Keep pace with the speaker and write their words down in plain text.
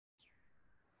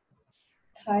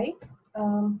Hi,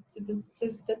 so this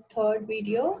is the third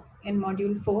video in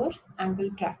module 4, angle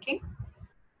tracking.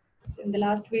 So in the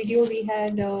last video, we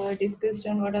had discussed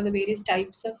on what are the various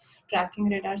types of tracking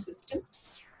radar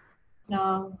systems.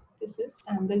 Now, this is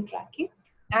angle tracking.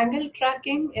 Angle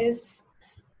tracking is,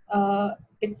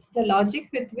 it's the logic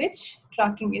with which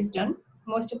tracking is done.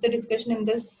 Most of the discussion in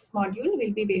this module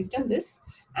will be based on this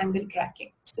angle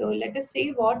tracking. So let us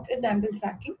see what is angle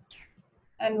tracking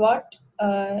and what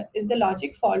is the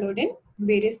logic followed in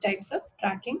various types of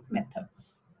tracking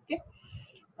methods. Okay.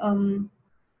 Um,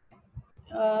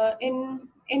 so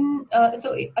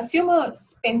assume a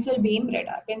pencil beam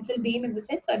radar. Pencil beam in the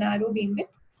sense a narrow beam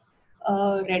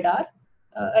with radar,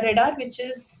 a radar which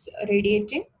is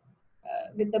radiating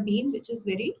with a beam which is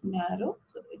very narrow.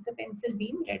 So it's a pencil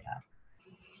beam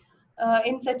radar.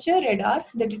 In such a radar,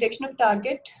 the detection of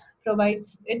target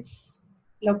provides its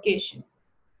location.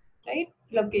 Right?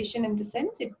 Location in the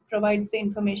sense it provides the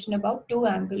information about two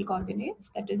angle coordinates,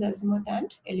 that is azimuth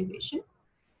and elevation.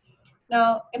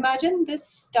 Now imagine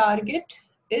this target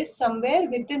is somewhere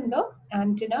within the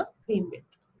antenna beam width.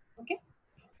 Okay,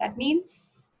 that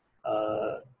means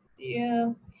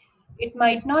yeah, it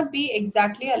might not be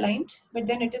exactly aligned, but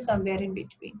then it is somewhere in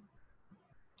between.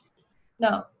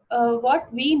 Now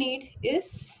what we need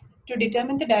is to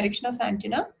determine the direction of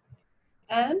antenna,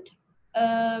 and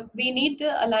we need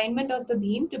the alignment of the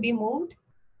beam to be moved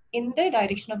in the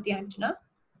direction of the antenna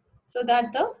so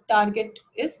that the target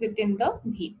is within the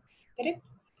beam. Correct?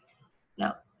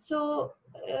 Now, so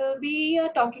we are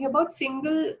talking about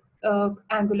single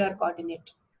angular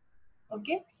coordinate.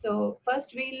 Okay, so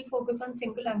first we'll focus on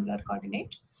single angular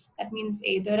coordinate. That means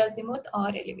either azimuth or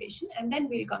elevation, and then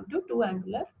we'll come to two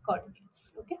angular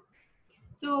coordinates. Okay,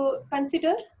 so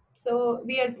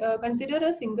we are consider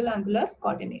a single angular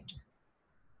coordinate,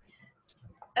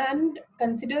 and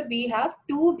consider we have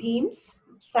two beams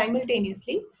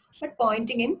simultaneously but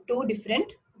pointing in two different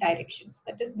directions.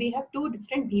 That is, we have two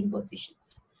different beam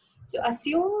positions. So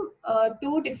assume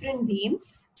two different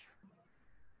beams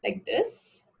like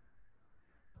this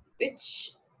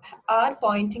which are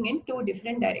pointing in two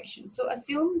different directions. So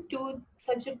assume two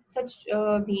such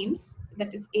beams,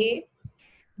 that is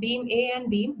beam A and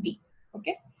beam B.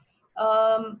 Okay,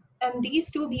 and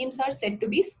these two beams are said to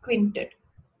be squinted.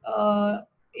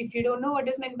 If you don't know what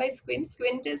is meant by squint,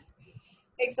 squint is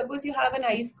like, suppose you have an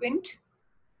eye squint,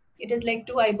 it is like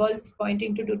two eyeballs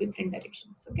pointing to two different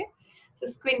directions. Okay, so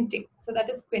squinting, so that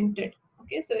is squinted.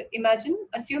 Okay, so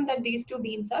assume that these two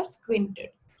beams are squinted,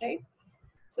 right?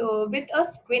 So with a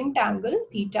squint angle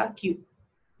theta q,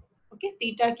 okay,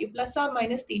 theta q plus or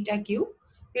minus theta q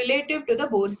relative to the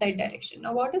bore side direction.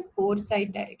 Now what is bore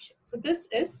side direction? So this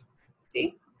is,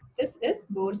 see, this is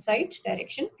bore side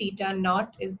direction. Theta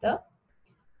naught is the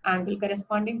angle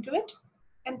corresponding to it,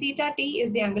 and theta t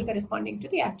is the angle corresponding to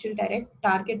the actual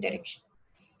target direction.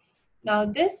 Now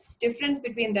this difference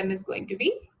between them is going to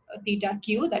be theta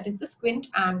q, that is the squint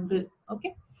angle.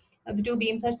 Okay, now the two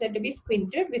beams are said to be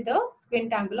squinted with a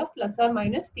squint angle of plus or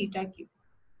minus theta q.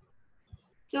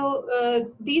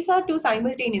 So these are two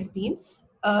simultaneous beams.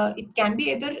 It can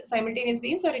be either simultaneous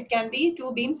beams or it can be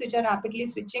two beams which are rapidly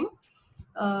switching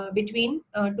between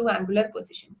two angular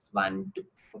positions, 1, 2.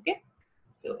 Okay,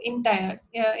 so in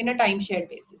a time shared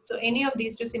basis. So any of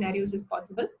these two scenarios is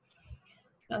possible.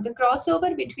 Now the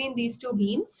crossover between these two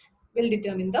beams will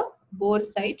determine the bore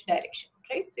side direction,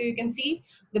 right? So you can see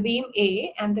the beam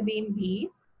A and the beam B,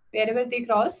 wherever they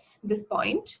cross this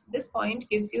point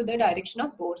gives you the direction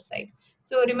of bore side.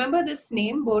 So remember this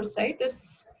name, bore side.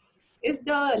 This is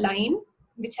the line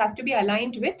which has to be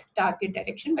aligned with target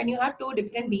direction when you have two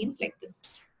different beams like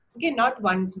this. Okay, not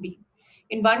one beam.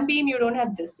 In one beam, you don't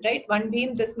have this, right? One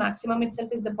beam, this maximum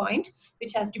itself is the point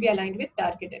which has to be aligned with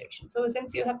target direction. So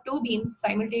since you have two beams,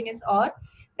 simultaneous or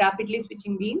rapidly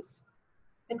switching beams,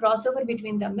 the crossover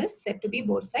between them is said to be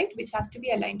bore side, which has to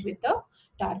be aligned with the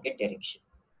target direction.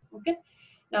 Okay.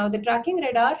 Now the tracking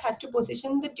radar has to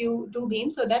position the two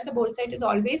beams so that the bore side is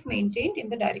always maintained in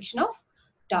the direction of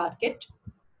target.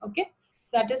 Okay,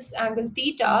 that is angle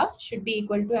theta should be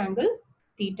equal to angle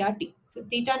theta t. So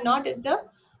theta naught is the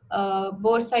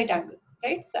bore side angle,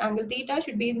 right? So angle theta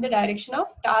should be in the direction of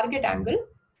target angle.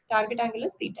 Target angle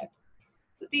is theta.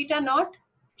 So theta naught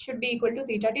should be equal to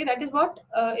theta t. That is what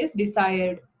is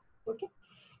desired. Okay.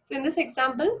 So in this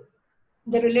example,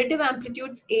 the relative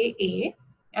amplitudes AA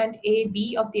and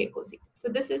AB of the echo signal. So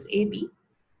this is AB.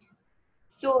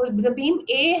 So the beam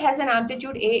A has an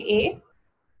amplitude AA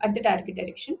at the target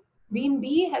direction. Beam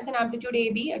B has an amplitude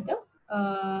AB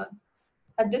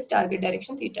at this target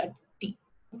direction theta t.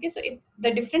 Okay, so if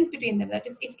the difference between them, that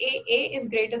is if AA is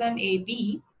greater than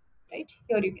AB, right,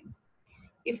 here you can see.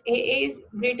 If AA is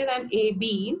greater than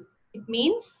AB, it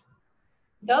means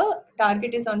the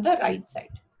target is on the right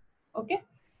side. Okay.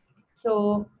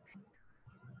 So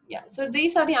yeah, so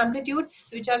these are the amplitudes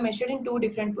which are measured in two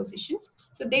different positions.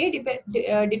 So they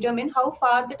determine how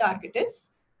far the target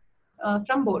is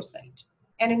from both sides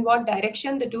and in what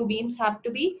direction the two beams have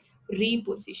to be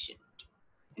repositioned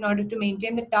in order to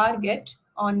maintain the target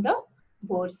on the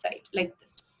bore side like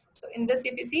this. So in this,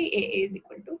 if you see, AA is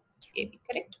equal to AB,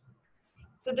 correct?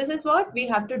 So this is what we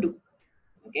have to do.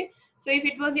 Okay. So if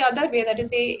it was the other way, that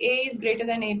is A is greater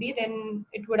than AB, then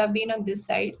it would have been on this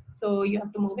side. So you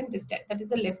have to move in this side. That is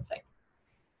the left side.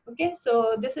 Okay.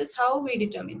 So this is how we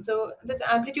determine. So this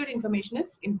amplitude information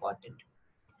is important.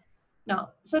 Now,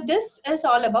 so this is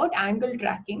all about angle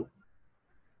tracking.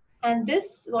 And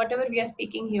this, whatever we are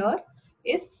speaking here,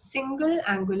 is single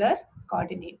angular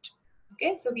coordinate.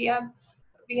 Okay. So we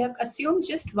have assumed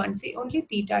just one. See, only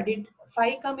theta. Did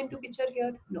phi come into picture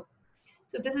here? No.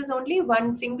 So this is only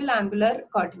one single angular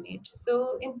coordinate.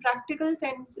 So in practical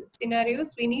sense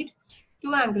scenarios, we need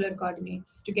two angular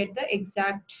coordinates to get the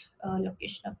exact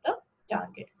location of the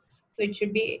target. So it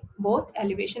should be both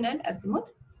elevation and azimuth.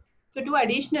 So two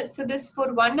additional, so this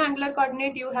for one angular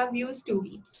coordinate, you have used two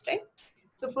beams, right?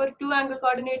 So for two angle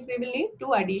coordinates, we will need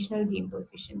two additional beam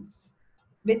positions,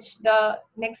 which the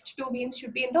next two beams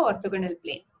should be in the orthogonal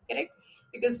plane, correct?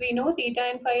 Because we know theta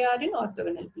and phi are in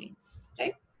orthogonal planes,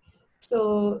 right?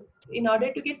 So in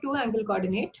order to get two angle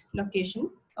coordinate location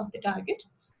of the target,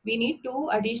 we need two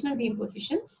additional beam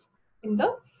positions in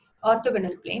the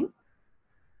orthogonal plane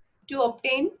to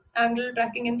obtain angle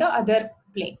tracking in the other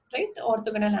plane, right? The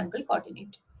orthogonal angle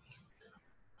coordinate.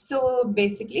 So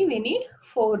basically we need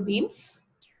four beams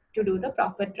to do the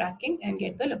proper tracking and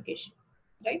get the location,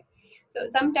 right? So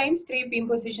sometimes three beam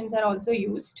positions are also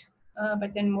used,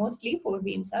 but then mostly four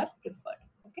beams are preferred.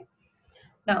 Okay.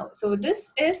 Now, so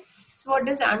this is what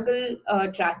is angle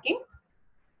tracking.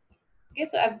 Okay,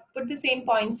 so I've put the same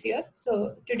points here.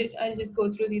 So I'll just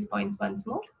go through these points once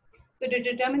more. So to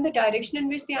determine the direction in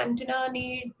which the antenna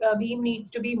beam needs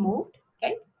to be moved,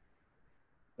 right?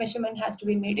 Measurement has to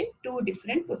be made in two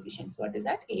different positions. What is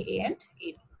that? AA and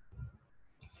AD.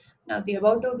 Now the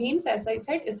above two beams, as I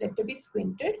said, is said to be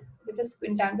squinted with a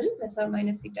squint angle plus or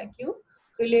minus theta q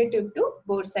relative to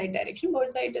bore side direction. Bore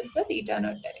side is the theta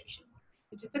naught direction,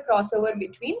 which is a crossover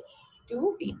between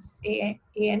two beams, A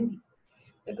and B.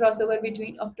 The crossover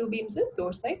between of two beams is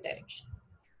door side direction.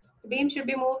 The beam should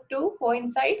be moved to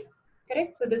coincide,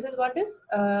 correct? So this is what is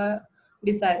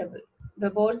desirable. The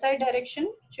bore side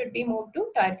direction should be moved to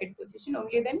target position.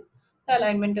 Only then the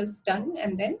alignment is done,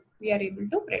 and then we are able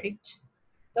to predict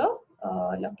the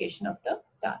location of the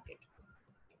target.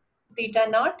 Theta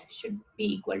naught should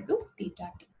be equal to theta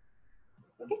t.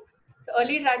 Okay. So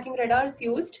early tracking radars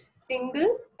used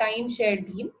single time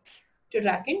shared beam to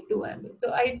track in two angles.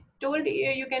 So I told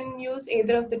you can use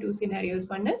either of the two scenarios.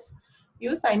 One is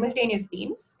use simultaneous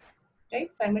beams,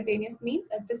 right? Simultaneous means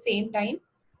at the same time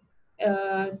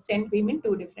send beam in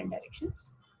two different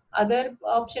directions. Other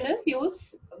option is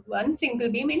use one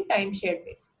single beam in time shared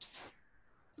basis.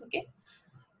 Okay.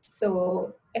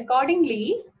 So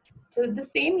accordingly, so the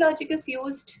same logic is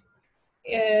used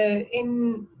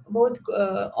in both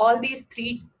all these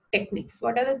three techniques.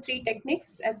 What are the three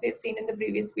techniques as we have seen in the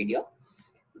previous video?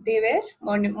 They were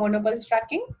monopulse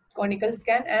tracking, conical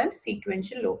scan, and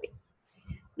sequential lobing.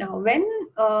 Now, when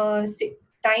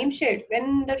time shared,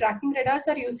 when the tracking radars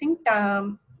are using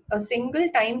a single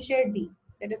time shared beam,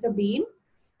 that is a beam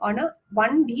on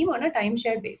one beam on a time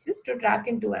shared basis to track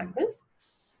in two angles,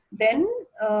 then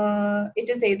it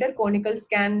is either conical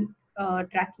scan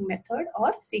tracking method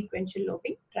or sequential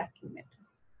lobing tracking method.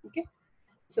 Okay,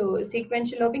 so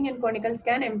sequential lobing and conical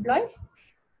scan employ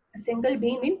a single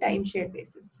beam in time shared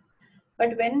basis.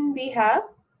 But when we have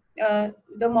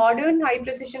the modern high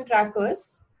precision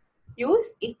trackers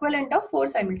use equivalent of four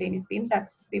simultaneous beams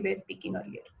as we were speaking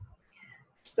earlier.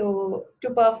 So to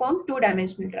perform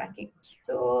two-dimensional tracking.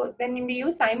 So when we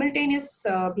use simultaneous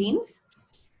beams,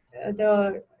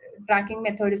 the tracking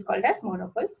method is called as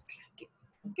monopulse tracking.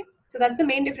 Okay, so that's the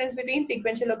main difference between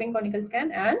sequential lobing, conical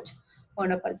scan, and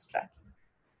monopulse tracking.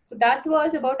 So that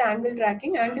was about angle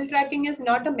tracking. Angle tracking is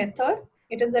not a method;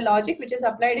 it is a logic which is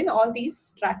applied in all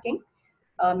these tracking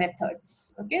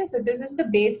methods. Okay, so this is the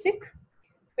basic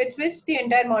with which the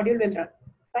entire module will run.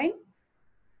 Fine.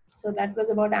 So that was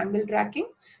about angle tracking.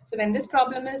 So when this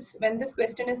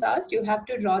question is asked, you have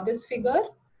to draw this figure.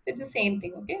 It's the same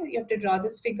thing. Okay, you have to draw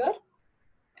this figure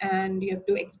and you have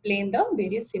to explain the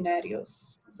various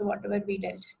scenarios. So whatever we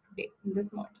dealt today in this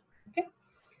module. Okay,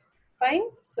 fine.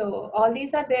 So all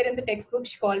these are there in the textbook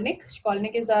Shkolnik.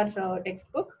 Shkolnik is our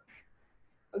textbook.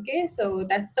 Okay, so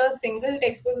that's the single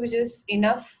textbook which is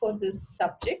enough for this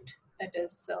subject. That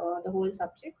is the whole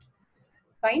subject.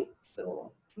 Fine.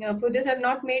 So for this, I've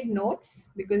not made notes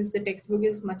because the textbook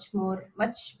is much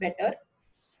better.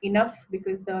 Enough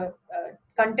because the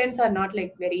contents are not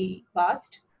like very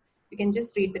vast. You can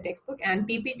just read the textbook and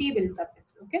PPT will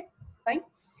suffice. Okay, fine.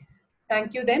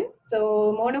 Thank you then.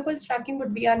 So monopoles tracking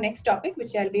would be our next topic,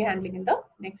 which I'll be handling in the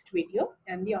next video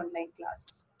and the online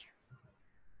class.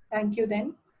 Thank you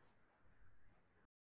then.